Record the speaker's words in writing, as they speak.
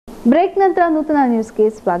Break ನಂತರ ನೂತನ ನ್ಯೂಸ್ಗೆ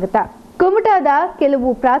ಸ್ವಾಗತ. ಕುಮಟಾದ ಕೆಲವು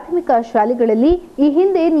ಪ್ರಾಥಮಿಕ ಶಾಲೆಗಳಲ್ಲಿ ಈ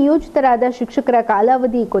ಹಿಂದೆ ನಿಯೋಜಿತರಾದ ಶಿಕ್ಷಕರ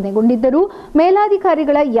ಕಾಲಾವಧಿ ಕೊನೆಗೊಂಡಿದ್ದರೂ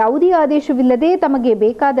ಮೇಲಾಧಿಕಾರಿಗಳ ಯಾವುದೇ ಆದೇಶವಿಲ್ಲದೆ ತಮಗೆ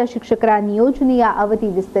ಬೇಕಾದ ಶಿಕ್ಷಕರ ನಿಯೋಜನೆಯ ಅವಧಿ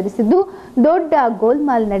ವಿಸ್ತರಿಸಿದ್ದು ದೊಡ್ಡ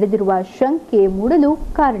ಗೋಲ್ಮಾಲ್ ನಡೆದಿರುವ ಶಂಕೆ ಮೂಡಲು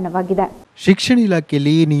ಕಾರಣವಾಗಿದೆ. ಶಿಕ್ಷಣ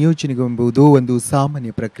ಇಲಾಖೆಯಲ್ಲಿ ನಿಯೋಜನೆಗೊಂಬುದು ಒಂದು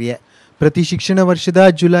ಸಾಮಾನ್ಯ ಪ್ರಕ್ರಿಯೆ. ಪ್ರತಿ ಶಿಕ್ಷಣ ವರ್ಷದ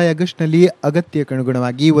ಜುಲೈ-ಆಗಸ್ಟ್ನಲ್ಲಿ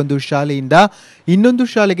ಅಗತ್ಯಕ್ಕನುಗುಣವಾಗಿ ಒಂದು ಶಾಲೆಯಿಂದ ಇನ್ನೊಂದು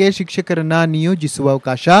ಶಾಲೆಗೆ ಶಿಕ್ಷಕರನ್ನ ನಿಯೋಜಿಸುವ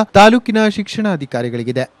ಅವಕಾಶ ತಾಲೂಕಿನ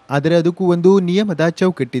ಶಿಕ್ಷಣಾಧಿಕಾರಿಗಳಿಗಿದೆ. ಆದರೆ ಅದಕ್ಕೂ ಒಂದು ನಿಯಮದ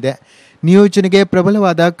ಚೌಕಟ್ಟಿದೆ. ನಿಯೋಜನೆಗೆ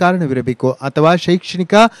ಪ್ರಬಲವಾದ ಕಾರಣವಿರಬೇಕು ಅಥವಾ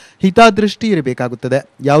ಶೈಕ್ಷಣಿಕ ಹಿತದೃಷ್ಟಿ ಇರಬೇಕಾಗುತ್ತದೆ.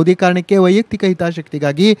 ಯಾವುದೇ ಕಾರಣಕ್ಕೆ ವೈಯಕ್ತಿಕ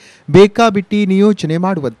ಹಿತಾಸಕ್ತಿಗಾಗಿ ಬೇಕಾಬಿಟ್ಟಿ ನಿಯೋಜನೆ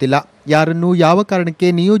ಮಾಡುವಂತಿಲ್ಲ. ಯಾರನ್ನು ಯಾವ ಕಾರಣಕ್ಕೆ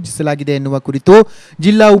ನಿಯೋಜಿಸಲಾಗಿದೆ ಎನ್ನುವ ಕುರಿತು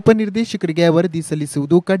ಜಿಲ್ಲಾ ಉಪನಿರ್ದೇಶಕರಿಗೆ ವರದಿ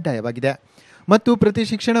ಸಲ್ಲಿಸುವುದು ಕಡ್ಡಾಯವಾಗಿದೆ. ಮತ್ತು ಪ್ರತಿ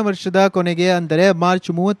ಶಿಕ್ಷಣ ವರ್ಷದ ಕೊನೆಗೆ ಅಂದರೆ ಮಾರ್ಚ್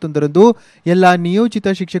 31ರಂದು ಎಲ್ಲ ನಿಯೋಜಿತ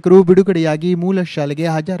ಶಿಕ್ಷಕರು ಬಿಡುಗಡೆಯಾಗಿ ಮೂಲ ಶಾಲೆಗೆ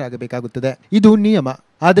ಹಾಜರಾಗಬೇಕಾಗುತ್ತದೆ. ಇದು ನಿಯಮ.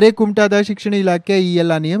 ಆದರೆ ಕುಮಟಾದ ಶಿಕ್ಷಣ ಇಲಾಖೆ ಈ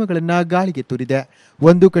ಎಲ್ಲ ನಿಯಮಗಳನ್ನು ಗಾಳಿಗೆ ತೂರಿದೆ.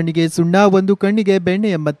 ಒಂದು ಕಣ್ಣಿಗೆ ಸುಣ್ಣ, ಒಂದು ಕಣ್ಣಿಗೆ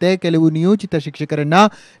ಬೆಣ್ಣೆ ಎಂಬಂತೆ ಕೆಲವು ನಿಯೋಜಿತ ಶಿಕ್ಷಕರನ್ನ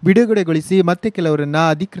ಬಿಡುಗಡೆಗೊಳಿಸಿ ಮತ್ತೆ ಕೆಲವರನ್ನ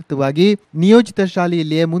ಅಧಿಕೃತವಾಗಿ ನಿಯೋಜಿತ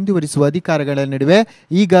ಶಾಲೆಯಲ್ಲಿಯೇ ಮುಂದುವರಿಸುವ ಅಧಿಕಾರಿಗಳ ನಡುವೆ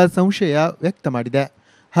ಈಗ ಸಂಶಯ ವ್ಯಕ್ತ ಮಾಡಿದೆ.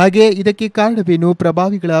 ಹಾಗೆ ಇದಕ್ಕೆ ಕಾರಣವೇನು?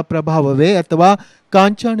 ಪ್ರಭಾವಿಗಳ ಪ್ರಭಾವವೇ ಅಥವಾ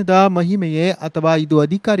ಕಾಂಚಾಣದ ಮಹಿಮೆಯೇ ಅಥವಾ ಇದು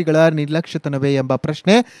ಅಧಿಕಾರಿಗಳ ನಿರ್ಲಕ್ಷ್ಯತನವೇ ಎಂಬ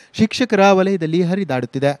ಪ್ರಶ್ನೆ ಶಿಕ್ಷಕರ ವಲಯದಲ್ಲಿ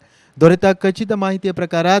ಹರಿದಾಡುತ್ತಿದೆ. ದೊರೆತ ಖಚಿತ ಮಾಹಿತಿಯ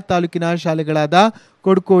ಪ್ರಕಾರ ತಾಲೂಕಿನ ಶಾಲೆಗಳಾದ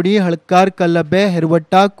ಕೊಡ್ಕೋಡಿ, ಹಳಕಾರ್, ಕಲ್ಲಬ್ಬೆ,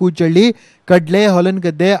 ಹೆರವಟ್ಟ, ಕೂಜಳ್ಳಿ, ಕಡ್ಲೆ,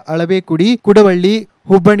 ಹೊಲನಗದ್ದೆ, ಅಳವೆಕುಡಿ, ಕುಡವಳ್ಳಿ,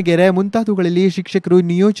 ಹುಬ್ಬಣ್ಗೆರೆ ಮುಂತಾದವುಗಳಲ್ಲಿ ಶಿಕ್ಷಕರು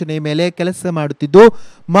ನಿಯೋಜನೆ ಮೇಲೆ ಕೆಲಸ ಮಾಡುತ್ತಿದ್ದು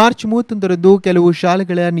ಮಾರ್ಚ್ 31ರಂದು ಕೆಲವು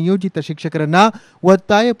ಶಾಲೆಗಳ ನಿಯೋಜಿತ ಶಿಕ್ಷಕರನ್ನ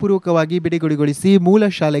ಒತ್ತಾಯಪೂರ್ವಕವಾಗಿ ಬಿಡುಗಡೆಗೊಳಿಸಿ ಮೂಲ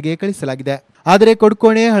ಶಾಲೆಗೆ ಕಳಿಸಲಾಗಿದೆ. ಆದರೆ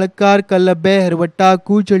ಕೊಡ್ಕೋಣೆ, ಹಳಕಾರ್, ಕಲ್ಲಬ್ಬೆ, ಹೆರವಟ್ಟ,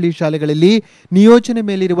 ಕೂಜಳ್ಳಿ ಶಾಲೆಗಳಲ್ಲಿ ನಿಯೋಜನೆ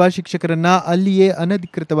ಮೇಲಿರುವ ಶಿಕ್ಷಕರನ್ನ ಅಲ್ಲಿಯೇ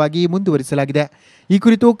ಅನಧಿಕೃತವಾಗಿ ಮುಂದುವರಿಸಲಾಗಿದೆ. ಈ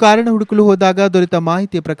ಕುರಿತು ಕಾರಣ ಹುಡುಕಲು ಹೋದಾಗ ದೊರೆತ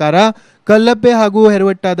ಮಾಹಿತಿಯ ಪ್ರಕಾರ ಕಲ್ಲಬ್ಬೆ ಹಾಗೂ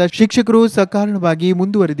ಹೆರವಟ್ಟಾದ ಶಿಕ್ಷಕರು ಸಕಾರಣವಾಗಿ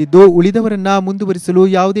ಮುಂದುವರೆದಿದ್ದು ಉಳಿದವರನ್ನ ಮುಂದುವರಿಸಲು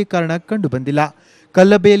ಯಾವುದೇ ಕಾರಣ ಕಂಡು ಬಂದಿಲ್ಲ.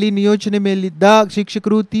 ಕಲ್ಲಬ್ಬೆಯಲ್ಲಿ ನಿಯೋಜನೆ ಮೇಲಿದ್ದ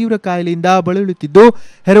ಶಿಕ್ಷಕರು ತೀವ್ರ ಕಾಯಿಲೆಯಿಂದ ಬಳಲುತ್ತಿದ್ದು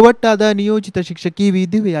ಹೆರವಟ್ಟಾದ ನಿಯೋಜಿತ ಶಿಕ್ಷಕಿ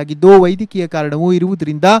ವಿಧವೆಯಾಗಿದ್ದು ವೈದ್ಯಕೀಯ ಕಾರಣವೂ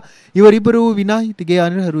ಇರುವುದರಿಂದ ಇವರಿಬ್ಬರು ವಿನಾಯಿತಿಗೆ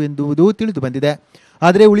ಅನರ್ಹರು ಎಂಬುದು ತಿಳಿದು ಬಂದಿದೆ.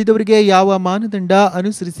 ಆದರೆ ಉಳಿದವರಿಗೆ ಯಾವ ಮಾನದಂಡ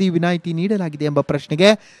ಅನುಸರಿಸಿ ವಿನಾಯಿತಿ ನೀಡಲಾಗಿದೆ ಎಂಬ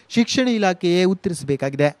ಪ್ರಶ್ನೆಗೆ ಶಿಕ್ಷಣ ಇಲಾಖೆಯೇ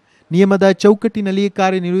ಉತ್ತರಿಸಬೇಕಾಗಿದೆ. ನಿಯಮದ ಚೌಕಟ್ಟಿನಲ್ಲಿ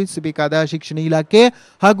ಕಾರ್ಯನಿರ್ವಹಿಸಬೇಕಾದ ಶಿಕ್ಷಣ ಇಲಾಖೆ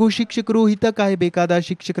ಹಾಗೂ ಶಿಕ್ಷಕರು ಹಿತ ಕಾಯಬೇಕಾದ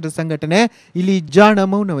ಶಿಕ್ಷಕರ ಸಂಘಟನೆ ಇಲ್ಲಿ ಜಾಣ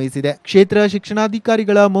ಮೌನ ವಹಿಸಿದೆ. ಕ್ಷೇತ್ರ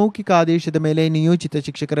ಶಿಕ್ಷಣಾಧಿಕಾರಿಗಳ ಮೌಖಿಕ ಆದೇಶದ ಮೇಲೆ ನಿಯೋಜಿತ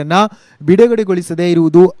ಶಿಕ್ಷಕರನ್ನ ಬಿಡುಗಡೆಗೊಳಿಸದೇ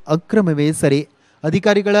ಇರುವುದು ಅಕ್ರಮವೇ ಸರಿ.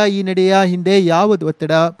 ಅಧಿಕಾರಿಗಳ ಈ ನಡೆಯ ಹಿಂದೆ ಯಾವ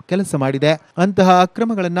ಒತ್ತಡ ಕೆಲಸ ಮಾಡಿದೆ? ಅಂತಹ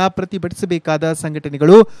ಅಕ್ರಮಗಳನ್ನ ಪ್ರತಿಭಟಿಸಬೇಕಾದ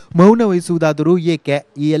ಸಂಘಟನೆಗಳು ಮೌನ ವಹಿಸುವುದಾದರೂ ಏಕೆ?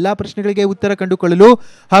 ಈ ಎಲ್ಲಾ ಪ್ರಶ್ನೆಗಳಿಗೆ ಉತ್ತರ ಕಂಡುಕೊಳ್ಳಲು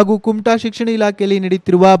ಹಾಗೂ ಕುಮಟಾ ಶಿಕ್ಷಣ ಇಲಾಖೆಯಲ್ಲಿ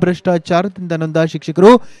ನಡೆಯುತ್ತಿರುವ ಭ್ರಷ್ಟಾಚಾರದಿಂದ ನೊಂದ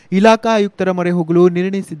ಶಿಕ್ಷಕರು ಇಲಾಖಾ ಆಯುಕ್ತರ ಮೊರೆ ಹೋಗಲು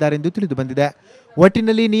ನಿರ್ಣಯಿಸಿದ್ದಾರೆಂದು ತಿಳಿದು ಬಂದಿದೆ.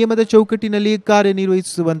 ಒಟ್ಟಿನಲ್ಲಿ ನಿಯಮದ ಚೌಕಟ್ಟಿನಲ್ಲಿ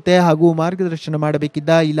ಕಾರ್ಯನಿರ್ವಹಿಸುವಂತೆ ಹಾಗೂ ಮಾರ್ಗದರ್ಶನ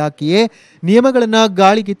ಮಾಡಬೇಕಿದ್ದ ಇಲಾಖೆಯೇ ನಿಯಮಗಳನ್ನು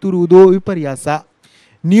ಗಾಳಿಗೆ ತೂರುವುದು ವಿಪರ್ಯಾಸ.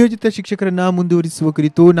 ನಿಯೋಜಿತ ಶಿಕ್ಷಕರನ್ನ ಮುಂದುವರಿಸುವ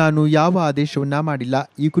ಕುರಿತು ನಾನು ಯಾವ ಆದೇಶವನ್ನ ಮಾಡಿಲ್ಲ.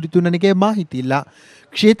 ಈ ಕುರಿತು ನನಗೆ ಮಾಹಿತಿ ಇಲ್ಲ.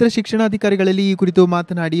 ಕ್ಷೇತ್ರ ಶಿಕ್ಷಣಾಧಿಕಾರಿಗಳಲ್ಲಿ ಈ ಕುರಿತು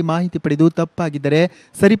ಮಾತನಾಡಿ ಮಾಹಿತಿ ಪಡೆದು ತಪ್ಪಾಗಿದ್ದರೆ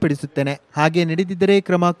ಸರಿಪಡಿಸುತ್ತೇನೆ, ಹಾಗೆ ನಡೆದಿದ್ದರೆ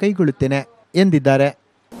ಕ್ರಮ ಕೈಗೊಳ್ಳುತ್ತೇನೆ ಎಂದಿದ್ದಾರೆ.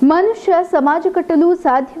 ಮನುಷ್ಯ ಸಮಾಜ ಕಟ್ಟಲು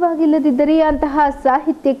ಸಾಧ್ಯವಾಗಿಲ್ಲದಿದ್ದರೆ ಅಂತಹ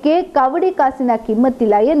ಸಾಹಿತ್ಯಕ್ಕೆ ಕವಡೆ ಕಾಸಿನ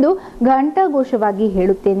ಕಿಮ್ಮತ್ತಿಲ್ಲ ಎಂದು ಘಂಟಾಘೋಷವಾಗಿ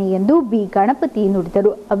ಹೇಳುತ್ತೇನೆ ಎಂದು ಬಿ ಗಣಪತಿ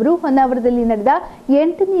ನುಡಿದರು. ಅವರು ಹೊನ್ನಾವರದಲ್ಲಿ ನಡೆದ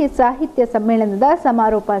 8ನೇ ಸಾಹಿತ್ಯ ಸಮ್ಮೇಳನದ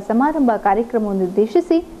ಸಮಾರೋಪ ಸಮಾರಂಭ ಕಾರ್ಯಕ್ರಮವನ್ನು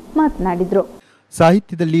ಉದ್ದೇಶಿಸಿ ಮಾತನಾಡಿದರು.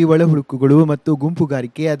 ಸಾಹಿತ್ಯದಲ್ಲಿ ಒಳಹುಳುಕುಗಳು ಮತ್ತು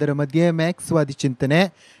ಗುಂಪುಗಾರಿಕೆ, ಅದರ ಮಧ್ಯೆ ಮ್ಯಾಕ್ಸ್ವಾದಿ ಚಿಂತನೆ,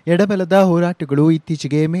 ಎಡಬಲದ ಹೋರಾಟಗಳು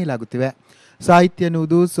ಇತ್ತೀಚೆಗೆ ಮೇಲಾಗುತ್ತಿವೆ. ಸಾಹಿತ್ಯ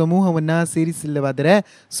ಎನ್ನುವುದು ಸಮೂಹವನ್ನ ಸೇರಿಸಿಲ್ಲವಾದರೆ,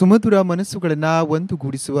 ಸುಮಧುರ ಮನಸ್ಸುಗಳನ್ನ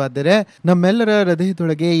ಒಂದುಗೂಡಿಸುವಾದರೆ, ನಮ್ಮೆಲ್ಲರ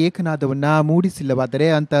ಹೃದಯದೊಳಗೆ ಏಕನಾದವನ್ನ ಮೂಡಿಸಿಲ್ಲವಾದರೆ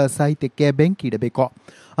ಅಂತಹ ಸಾಹಿತ್ಯಕ್ಕೆ ಬೆಂಕಿ ಇಡಬೇಕು.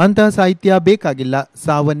 ಅಂತಹ ಸಾಹಿತ್ಯ ಬೇಕಾಗಿಲ್ಲ.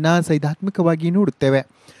 ಸಾವನ್ನ ಸೈದ್ಧಾತ್ಮಕವಾಗಿ ನೋಡುತ್ತೇವೆ,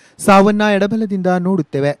 ಸಾವನ್ನ ಎಡಬಲದಿಂದ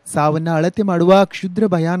ನೋಡುತ್ತೇವೆ. ಸಾವನ್ನ ಅಳತೆ ಮಾಡುವ ಕ್ಷುದ್ರ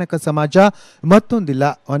ಭಯಾನಕ ಸಮಾಜ ಮತ್ತೊಂದಿಲ್ಲ.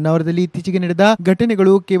 ಹೊನ್ನಾವರದಲ್ಲಿ ಇತ್ತೀಚೆಗೆ ನಡೆದ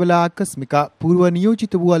ಘಟನೆಗಳು ಕೇವಲ ಆಕಸ್ಮಿಕ, ಪೂರ್ವ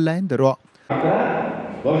ನಿಯೋಜಿತವೂ ಅಲ್ಲ ಎಂದರು.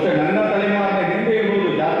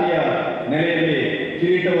 ನೆಲೆಯಲ್ಲಿ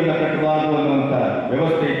ಕಿರೀಟವನ್ನು ಕಟ್ಟಬಾರದು ಅನ್ನುವಂಥ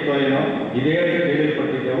ವ್ಯವಸ್ಥೆ ಇತ್ತೋ ಏನೋ ಇದೇ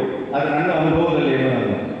ಕೇಳಿಪಟ್ಟಿದ್ದೆವು. ಅದು ನನ್ನ ಅನುಭವದಲ್ಲಿ ಏನೋ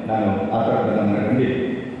ನಾನು ಆ ಥರದನ್ನು ಕಂಡಿದ್ದೆ.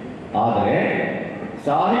 ಆದರೆ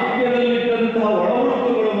ಸಾಹಿತ್ಯದಲ್ಲಿದ್ದಂತಹ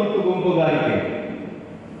ಒಳಹುಳುಕುಗಳು ಮತ್ತು ಗುಂಪುಗಾರಿಕೆ,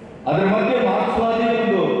 ಅದರ ಮಧ್ಯೆ ಮಾರ್ಕ್ಸ್ವಾದಿ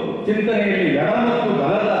ಒಂದು ಚಿಂತನೆಯಲ್ಲಿ ಎಡ ಮತ್ತು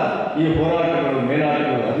ಬಲದ ಈ ಹೋರಾಟಗಳು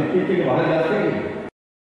ಮೇಲಾಟಗಳು ಅದು ಇತ್ತೀಚೆಗೆ ಬಹಳ ಜಾಸ್ತಿ ಆಗಿದೆ.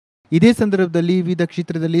 ಇದೇ ಸಂದರ್ಭದಲ್ಲಿ ವಿವಿಧ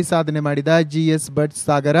ಕ್ಷೇತ್ರದಲ್ಲಿ ಸಾಧನೆ ಮಾಡಿದ ಜಿಎಸ್ ಭಟ್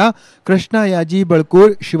ಸಾಗರ, ಕೃಷ್ಣ ಯಾಜಿ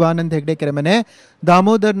ಬಳ್ಕೂರ್, ಶಿವಾನಂದ್ ಹೆಗ್ಡೆ ಕೆರೆಮನೆ,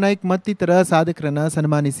 ದಾಮೋದರ್ ನಾಯ್ಕ್ ಮತ್ತಿತರ ಸಾಧಕರನ್ನ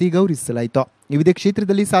ಸನ್ಮಾನಿಸಿ ಗೌರವಿಸಲಾಯಿತು. ವಿವಿಧ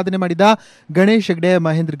ಕ್ಷೇತ್ರದಲ್ಲಿ ಸಾಧನೆ ಮಾಡಿದ ಗಣೇಶ್ ಹೆಗ್ಡೆ,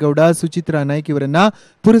 ಮಹೇಂದ್ರ ಗೌಡ, ಸುಚಿತ್ರಾ ನಾಯ್ಕ್ ಇವರನ್ನ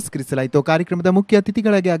ಪುರಸ್ಕರಿಸಲಾಯಿತು. ಕಾರ್ಯಕ್ರಮದ ಮುಖ್ಯ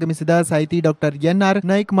ಅತಿಥಿಗಳಾಗಿ ಆಗಮಿಸಿದ ಸಾಹಿತಿ ಡಾಕ್ಟರ್ ಎನ್ಆರ್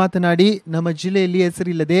ನಾಯ್ಕ್ ಮಾತನಾಡಿ, ನಮ್ಮ ಜಿಲ್ಲೆಯಲ್ಲಿ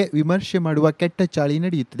ಹೆಸರಿಲ್ಲದೆ ವಿಮರ್ಶೆ ಮಾಡುವ ಕೆಟ್ಟ ಚಾಳಿ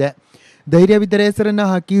ನಡೆಯುತ್ತಿದೆ. ಧೈರ್ಯವಿದ್ದರೆ ಹೆಸರನ್ನ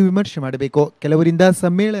ಹಾಕಿ ವಿಮರ್ಶೆ ಮಾಡಬೇಕು. ಕೆಲವರಿಂದ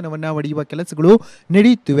ಸಮ್ಮೇಳನವನ್ನ ಒಡೆಯುವ ಕೆಲಸಗಳು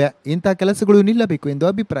ನಡೆಯುತ್ತಿವೆ. ಇಂಥ ಕೆಲಸಗಳು ನಿಲ್ಲಬೇಕು ಎಂದು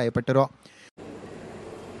ಅಭಿಪ್ರಾಯಪಟ್ಟರು.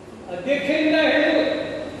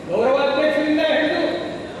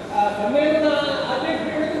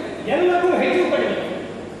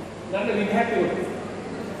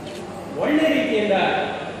 ಒಳ್ಳೆ ರೀತಿಯಿಂದ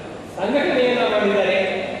ಸಂಘಟನೆಯನ್ನ ಮಾಡಿದ್ದಾರೆ,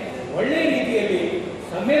 ಒಳ್ಳೆ ರೀತಿಯಲ್ಲಿ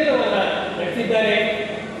ಸಮ್ಮೇಳನವನ್ನ ನಡೆಸಿದ್ದಾರೆ.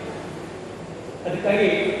 ಅದಕ್ಕಾಗಿ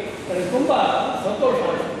ನನಗೆ ತುಂಬ ಸಂತೋಷ.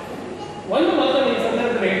 ಒಂದು ಮಾತನ್ನು ಈ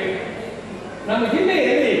ಸಂದರ್ಭದಲ್ಲಿ, ನಮ್ಮ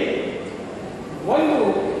ಜಿಲ್ಲೆಯಲ್ಲಿ ಒಂದು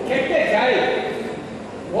ಕೆಟ್ಟ ಚಾಳಿ,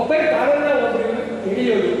 ಒಬ್ಬರ ಕಾರಣ ಒಬ್ಬರು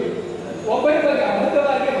ಹಿಡಿಯೋದು, ಒಬ್ಬರ ಬಗ್ಗೆ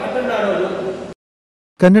ಅಬದ್ಧವಾಗಿ ಮಾತನಾಡೋದು.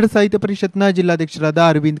 ಕನ್ನಡ ಸಾಹಿತ್ಯ ಪರಿಷತ್ನ ಜಿಲ್ಲಾಧ್ಯಕ್ಷರಾದ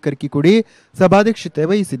ಅರವಿಂದ್ ಕರ್ಕಿಕುಡಿ ಸಭಾಧ್ಯಕ್ಷತೆ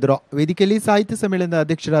ವಹಿಸಿದ್ರು. ವೇದಿಕೆಯಲ್ಲಿ ಸಾಹಿತ್ಯ ಸಮ್ಮೇಳನದ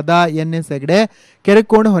ಅಧ್ಯಕ್ಷರಾದ ಎನ್ಎಸ್ ಹೆಗ್ಡೆ,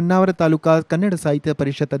 ಕೆರೆಕೋಣ ಹೊನ್ನಾವರ ತಾಲೂಕಾ ಕನ್ನಡ ಸಾಹಿತ್ಯ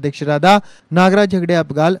ಪರಿಷತ್ ಅಧ್ಯಕ್ಷರಾದ ನಾಗರಾಜ್ ಹೆಗ್ಡೆ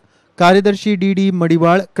ಅಬ್ಗಾಲ್, ಕಾರ್ಯದರ್ಶಿ ಡಿಡಿ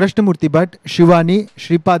ಮಡಿವಾಳ್, ಕೃಷ್ಣಮೂರ್ತಿ ಭಟ್, ಶಿವಾನಿ,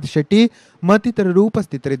 ಶ್ರೀಪಾದ್ ಶೆಟ್ಟಿ ಮತ್ತಿತರರು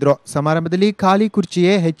ಉಪಸ್ಥಿತರಿದ್ದರು. ಸಮಾರಂಭದಲ್ಲಿ ಖಾಲಿ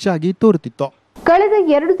ಕುರ್ಚಿಯೇ ಹೆಚ್ಚಾಗಿ ತೋರುತ್ತಿತ್ತು. ಕಳೆದ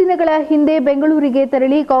 2 ದಿನಗಳ ಹಿಂದೆ ಬೆಂಗಳೂರಿಗೆ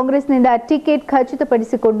ತೆರಳಿ ಕಾಂಗ್ರೆಸ್ನಿಂದ ಟಿಕೆಟ್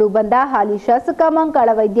ಖಚಿತಪಡಿಸಿಕೊಂಡು ಬಂದ ಹಾಲಿ ಶಾಸಕ ಮಂಕಾಳ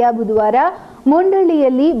ವೈದ್ಯ ಬುಧವಾರ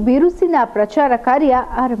ಮುಂಡಳ್ಳಿಯಲ್ಲಿ ಬಿರುಸಿನ ಪ್ರಚಾರ ಕಾರ್ಯ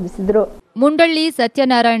ಆರಂಭಿಸಿದರು. ಮುಂಡಳ್ಳಿ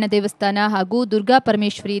ಸತ್ಯನಾರಾಯಣ ದೇವಸ್ಥಾನ ಹಾಗೂ ದುರ್ಗಾ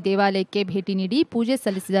ಪರಮೇಶ್ವರಿ ದೇವಾಲಯಕ್ಕೆ ಭೇಟಿ ನೀಡಿ ಪೂಜೆ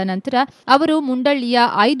ಸಲ್ಲಿಸಿದ ನಂತರ ಅವರು ಮುಂಡಳ್ಳಿಯ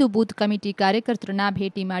 5 ಬೂತ್ ಕಮಿಟಿ ಕಾರ್ಯಕರ್ತರನ್ನ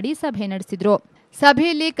ಭೇಟಿ ಮಾಡಿ ಸಭೆ ನಡೆಸಿದರು.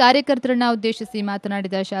 ಸಭೆಯಲ್ಲಿ ಕಾರ್ಯಕರ್ತರನ್ನ ಉದ್ದೇಶಿಸಿ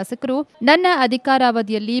ಮಾತನಾಡಿದ ಶಾಸಕರು, ನನ್ನ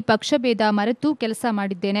ಅಧಿಕಾರಾವಧಿಯಲ್ಲಿ ಪಕ್ಷಭೇದ ಮರೆತು ಕೆಲಸ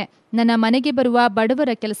ಮಾಡಿದ್ದೇನೆ. ನನ್ನ ಮನೆಗೆ ಬರುವ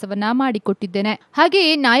ಬಡವರ ಕೆಲಸವನ್ನ ಮಾಡಿಕೊಟ್ಟಿದ್ದೇನೆ.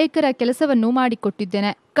 ಹಾಗೆಯೇ ನಾಯಕರ ಕೆಲಸವನ್ನು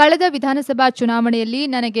ಮಾಡಿಕೊಟ್ಟಿದ್ದೇನೆ. ಕಳೆದ ವಿಧಾನಸಭಾ ಚುನಾವಣೆಯಲ್ಲಿ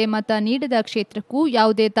ನನಗೆ ಮತ ನೀಡದ ಕ್ಷೇತ್ರಕ್ಕೂ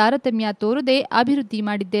ಯಾವುದೇ ತಾರತಮ್ಯ ತೋರದೆ ಅಭಿವೃದ್ಧಿ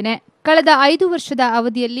ಮಾಡಿದ್ದೇನೆ. ಕಳೆದ 5 ವರ್ಷದ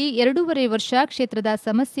ಅವಧಿಯಲ್ಲಿ 2.5 ವರ್ಷ ಕ್ಷೇತ್ರದ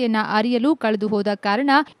ಸಮಸ್ಯೆಯನ್ನ ಅರಿಯಲು ಕಳೆದು ಹೋದ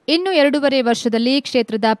ಕಾರಣ ಇನ್ನು 2.5 ವರ್ಷದಲ್ಲಿ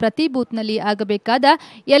ಕ್ಷೇತ್ರದ ಪ್ರತಿ ಬೂತ್ನಲ್ಲಿ ಆಗಬೇಕಾದ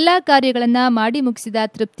ಎಲ್ಲಾ ಕಾರ್ಯಗಳನ್ನ ಮಾಡಿ ಮುಗಿಸಿದ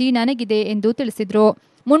ತೃಪ್ತಿ ನನಗಿದೆ ಎಂದು ತಿಳಿಸಿದರು.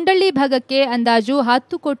 ಮುಂಡಳ್ಳಿ ಭಾಗಕ್ಕೆ ಅಂದಾಜು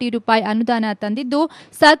 10 ಕೋಟಿ ರೂಪಾಯಿ ಅನುದಾನ ತಂದಿದ್ದು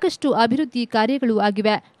ಸಾಕಷ್ಟು ಅಭಿವೃದ್ಧಿ ಕಾರ್ಯಗಳು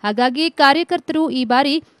ಆಗಿವೆ. ಹಾಗಾಗಿ ಕಾರ್ಯಕರ್ತರು ಈ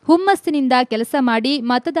ಬಾರಿ ಹುಮ್ಮಸ್ಸಿನಿಂದ ಕೆಲಸ ಮಾಡಿ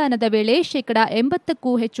ಮತದಾನದ ವೇಳೆ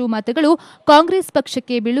 80%ಕ್ಕೂ ಹೆಚ್ಚು ಮತಗಳು ಕಾಂಗ್ರೆಸ್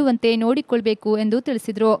ಪಕ್ಷಕ್ಕೆ ಬೀಳುವಂತೆ ನೋಡಿಕೊಳ್ಳಬೇಕು ಎಂದು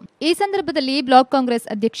ತಿಳಿಸಿದರು. ಈ ಸಂದರ್ಭದಲ್ಲಿ ಬ್ಲಾಕ್ ಕಾಂಗ್ರೆಸ್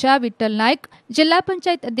ಅಧ್ಯಕ್ಷ ವಿಠಲ್ ನಾಯ್ಕ್, ಜಿಲ್ಲಾ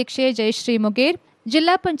ಪಂಚಾಯತ್ ಅಧ್ಯಕ್ಷೆ ಜಯಶ್ರೀ ಮೊಗೇರ್,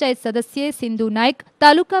 ಜಿಲ್ಲಾ ಪಂಚಾಯತ್ ಸದಸ್ಯೆ ಸಿಂಧು ನಾಯ್ಕ್,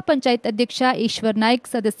 ತಾಲೂಕಾ ಪಂಚಾಯತ್ ಅಧ್ಯಕ್ಷ ಈಶ್ವರ್ ನಾಯ್ಕ್,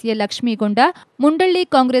 ಸದಸ್ಯೆ ಲಕ್ಷ್ಮೀಗೊಂಡ, ಮುಂಡಳ್ಳಿ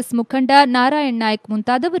ಕಾಂಗ್ರೆಸ್ ಮುಖಂಡ ನಾರಾಯಣ್ ನಾಯ್ಕ್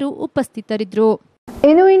ಮುಂತಾದವರು ಉಪಸ್ಥಿತರಿದ್ದರು.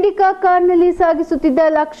 ಇನ್ನು ಇಂಡಿಕಾ ಕಾರ್ನಲ್ಲಿ ಸಾಗಿಸುತ್ತಿದ್ದ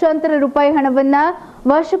ಲಕ್ಷಾಂತರ ರೂಪಾಯಿ ಹಣವನ್ನ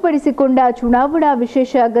ವಶಪಡಿಸಿಕೊಂಡ ಚುನಾವಣಾ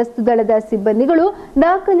ವಿಶೇಷ ಗಸ್ತು ದಳದ ಸಿಬ್ಬಂದಿಗಳು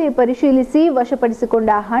ದಾಖಲೆ ಪರಿಶೀಲಿಸಿ ವಶಪಡಿಸಿಕೊಂಡ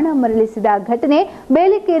ಹಣ ಮರಳಿಸಿದ ಘಟನೆ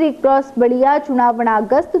ಬೇಲೆಕೇರಿ ಕ್ರಾಸ್ ಬಳಿಯ ಚುನಾವಣಾ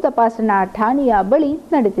ಗಸ್ತು ತಪಾಸಣಾ ಠಾಣೆಯ ಬಳಿ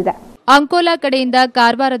ನಡೆದಿದೆ. ಅಂಕೋಲಾ ಕಡೆಯಿಂದ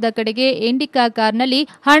ಕಾರವಾರದ ಕಡೆಗೆ ಇಂಡಿಕಾ ಕಾರ್ನಲ್ಲಿ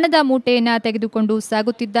ಹಣದ ಮೂಟೆಯನ್ನ ತೆಗೆದುಕೊಂಡು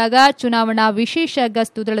ಸಾಗುತ್ತಿದ್ದಾಗ ಚುನಾವಣಾ ವಿಶೇಷ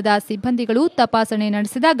ಗಸ್ತು ದಳದ ಸಿಬ್ಬಂದಿಗಳು ತಪಾಸಣೆ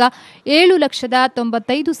ನಡೆಸಿದಾಗ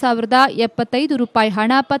 7,95,075 ರೂಪಾಯಿ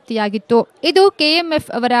ಹಣ ಪತ್ತೆಯಾಗಿತ್ತು. ಇದು ಕೆಎಂಎಫ್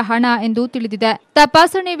ಅವರ ಹಣ ಎಂದು ತಿಳಿದಿದೆ.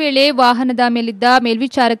 ತಪಾಸಣೆ ವೇಳೆ ವಾಹನದ ಮೇಲಿದ್ದ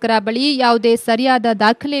ಮೇಲ್ವಿಚಾರಕರ ಬಳಿ ಯಾವುದೇ ಸರಿಯಾದ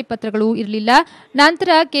ದಾಖಲೆ ಪತ್ರಗಳು ಇರಲಿಲ್ಲ. ನಂತರ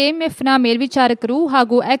ಕೆಎಂಎಫ್ನ ಮೇಲ್ವಿಚಾರಕರು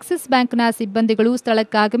ಹಾಗೂ ಆಕ್ಸಿಸ್ ಬ್ಯಾಂಕ್ನ ಸಿಬ್ಬಂದಿಗಳು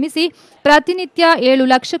ಸ್ಥಳಕ್ಕಾಗಮಿಸಿ ಪ್ರತಿನಿತ್ಯ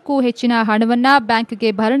 7 ಲಕ್ಷಕ್ಕೂ ಹೆಚ್ಚಿನ ಹಣವನ್ನ ಬ್ಯಾಂಕ್ಗೆ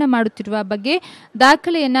ಭರಣ ಮಾಡುತ್ತಿರುವ ಬಗ್ಗೆ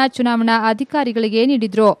ದಾಖಲೆಯನ್ನ ಚುನಾವಣಾ ಅಧಿಕಾರಿಗಳಿಗೆ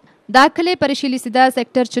ನೀಡಿದ್ರು. ದಾಖಲೆ ಪರಿಶೀಲಿಸಿದ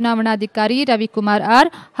ಸೆಕ್ಟರ್ ಚುನಾವಣಾಧಿಕಾರಿ ರವಿಕುಮಾರ್ ಆರ್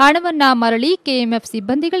ಹಣವನ್ನ ಮರಳಿ ಕೆಎಂಎಫ್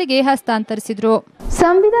ಸಿಬ್ಬಂದಿಗಳಿಗೆ ಹಸ್ತಾಂತರಿಸಿದ್ರು.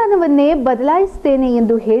 ಸಂವಿಧಾನವನ್ನೇ ಬದಲಾಯಿಸುತ್ತೇನೆ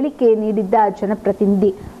ಎಂದು ಹೇಳಿಕೆ ನೀಡಿದ್ದ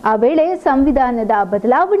ಜನಪ್ರತಿನಿಧಿ ಆ ವೇಳೆ ಸಂವಿಧಾನದ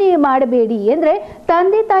ಬದಲಾವಣೆ ಮಾಡಬೇಡಿ ಎಂದ್ರೆ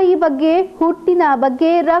ತಂದೆ ತಾಯಿ ಬಗ್ಗೆ, ಹುಟ್ಟಿನ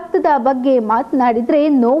ಬಗ್ಗೆ, ರಕ್ತದ ಬಗ್ಗೆ ಮಾತನಾಡಿದ್ರೆ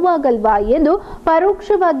ನೋವಾಗಲ್ವಾ ಎಂದು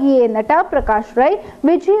ಪರೋಕ್ಷವಾಗಿಯೇ ನಟ ಪ್ರಕಾಶ್ ರೈ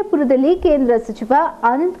ವಿಜಯಪುರದಲ್ಲಿ ಕೇಂದ್ರ ಸಚಿವ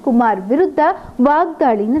ಅನಂತ್ ಕುಮಾರ್ ವಿರುದ್ಧ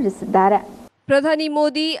ವಾಗ್ದಾಳಿ ನಡೆಸಿದ್ದಾರೆ. ಪ್ರಧಾನಿ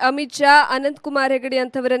ಮೋದಿ, ಅಮಿತ್ ಶಾ, ಅನಂತ್ ಕುಮಾರ್ ಹೆಗಡೆ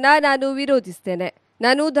ಅಂತವರನ್ನ ನಾನು ವಿರೋಧಿಸ್ತೇನೆ.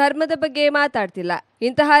 ನಾನು ಧರ್ಮದ ಬಗ್ಗೆ ಮಾತಾಡ್ತಿಲ್ಲ,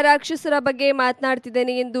 ಇಂತಹ ರಾಕ್ಷಸರ ಬಗ್ಗೆ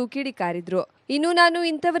ಮಾತನಾಡ್ತಿದ್ದೇನೆ ಎಂದು ಕಿಡಿಕಾರಿದ್ರು. ಇನ್ನು ನಾನು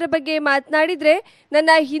ಇಂಥವರ ಬಗ್ಗೆ ಮಾತನಾಡಿದ್ರೆ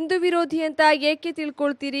ನನ್ನ ಹಿಂದೂ ವಿರೋಧಿ ಅಂತ ಏಕೆ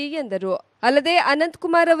ತಿಳ್ಕೊಳ್ತೀರಿ ಎಂದರು. ಅಲ್ಲದೆ ಅನಂತ್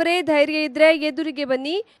ಕುಮಾರ್ ಅವರೇ ಧೈರ್ಯ ಇದ್ರೆ ಎದುರಿಗೆ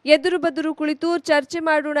ಬನ್ನಿ, ಎದುರು ಬದುರು ಕುಳಿತು ಚರ್ಚೆ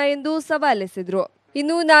ಮಾಡೋಣ ಎಂದು ಸವಾಲೆಸೆದ್ರು.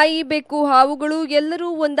 ಇನ್ನು ನಾಯಿ, ಬೆಕ್ಕು, ಹಾವುಗಳು ಎಲ್ಲರೂ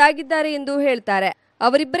ಒಂದಾಗಿದ್ದಾರೆ ಎಂದು ಹೇಳ್ತಾರೆ.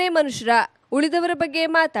 ಅವರಿಬ್ಬರೇ ಮನುಷ್ಯರ, ಉಳಿದವರ ಬಗ್ಗೆ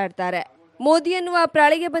ಮಾತಾಡ್ತಾರೆ. ಮೋದಿ ಅನ್ನುವ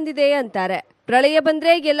ಪ್ರಳಯ ಬಂದಿದೆ ಅಂತಾರೆ. ಪ್ರಳಯ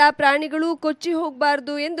ಬಂದ್ರೆ ಎಲ್ಲಾ ಪ್ರಾಣಿಗಳು ಕೊಚ್ಚಿ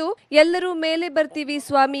ಹೋಗಬಾರದು ಎಂದು ಎಲ್ಲರೂ ಮೇಲೆ ಬರ್ತೀವಿ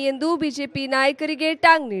ಸ್ವಾಮಿ ಎಂದು ಬಿಜೆಪಿ ನಾಯಕರಿಗೆ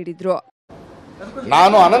ಟಾಂಗ್ ನೀಡಿದ್ರು.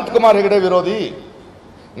 ನಾನು ಅನಂತಕುಮಾರ್ ಹೆಗಡೆ ವಿರೋಧಿ,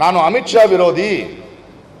 ನಾನು ಅಮಿತ್ ಶಾ ವಿರೋಧಿ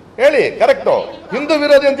ಹೇಳಿ, ಕರೆಕ್ಟು. ಹಿಂದೂ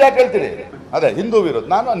ವಿರೋಧಿ ಅಂತ ಯಾಕೆ ಹೇಳ್ತೀರಿ? ಅದೇ ಹಿಂದೂ ವಿರೋಧಿ,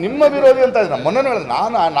 ನಾನು ನಿಮ್ಮ ವಿರೋಧಿ ಅಂತ ಇದ್ದೀನಿ. ಮೊನ್ನೆ ಹೇಳಿದೆ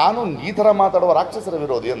ನಾನು ಈ ಥರ ಮಾತಾಡುವ ರಾಕ್ಷಸರ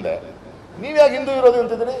ವಿರೋಧಿ ಅಂದೆ. ನೀವ್ಯಾಕೆ ಹಿಂದೂ ವಿರೋಧಿ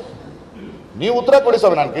ಅಂತಿದ್ದೀರಿ? ನೀವು ಉತ್ತರ ಕೊಡಿ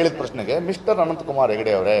ಸ್ವಾಮಿ ನಾನು ಕೇಳಿದ ಪ್ರಶ್ನೆಗೆ. ಮಿಸ್ಟರ್ ಅನಂತಕುಮಾರ್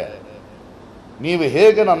ಹೆಗಡೆ ಅವರೇ, ನೀವು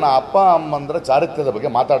ಹೇಗೆ ನನ್ನ ಅಪ್ಪ ಅಮ್ಮಂದ್ರ ಚಾರಿತ್ರ್ಯದ ಬಗ್ಗೆ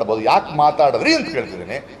ಮಾತಾಡ್ಬೋದು, ಯಾಕೆ ಮಾತಾಡಿದ್ರಿ ಅಂತ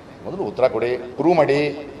ಕೇಳ್ತಿದ್ದೀನಿ. ಮೊದಲು ಉತ್ತರ ಕೊಡಿ, ಪ್ರೂವ್ ಮಾಡಿ.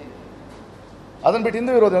 ಅದನ್ನು ಬಿಟ್ಟು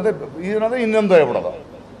ಹಿಂದೂ ವಿರೋಧಿ ಅಂದರೆ ಏನಂದರೆ ಇನ್ನೊಂದು ಹೇಳ್ಬಿಡೋದು.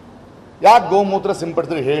 ಯಾಕೆ ಗೋಮೂತ್ರ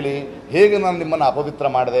ಸಿಂಪಡಿಸಿದ್ರಿ ಹೇಳಿ, ಹೇಗೆ ನಾನು ನಿಮ್ಮನ್ನು ಅಪವಿತ್ರ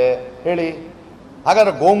ಮಾಡಿದೆ ಹೇಳಿ.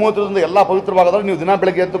 ಹಾಗಾದ್ರೆ ಗೋಮೂತ್ರದಿಂದ ಎಲ್ಲ ಪವಿತ್ರವಾಗೋದ್ರೆ ನೀವು ದಿನ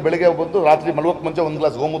ಬೆಳಗ್ಗೆ ಎದ್ದು ಬೆಳಗ್ಗೆ ಬಂದು ರಾತ್ರಿ ಮಲಗೋಕ್ಕೆ ಮುಂಚೆ ಒಂದು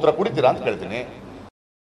ಗ್ಲಾಸ್ ಗೋಮೂತ್ರ ಕುಡಿತೀರಾ ಅಂತ ಕೇಳ್ತೀನಿ.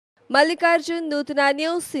 ಮಲ್ಲಿಕಾರ್ಜುನ್, ನೂತನ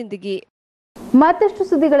ನ್ಯೂಸ್, ಸಿಂದಗಿ. ಮತ್ತಷ್ಟು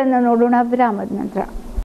ಸುದ್ದಿಗಳನ್ನು ನೋಡೋಣ ವಿರಾಮದ ನಂತರ.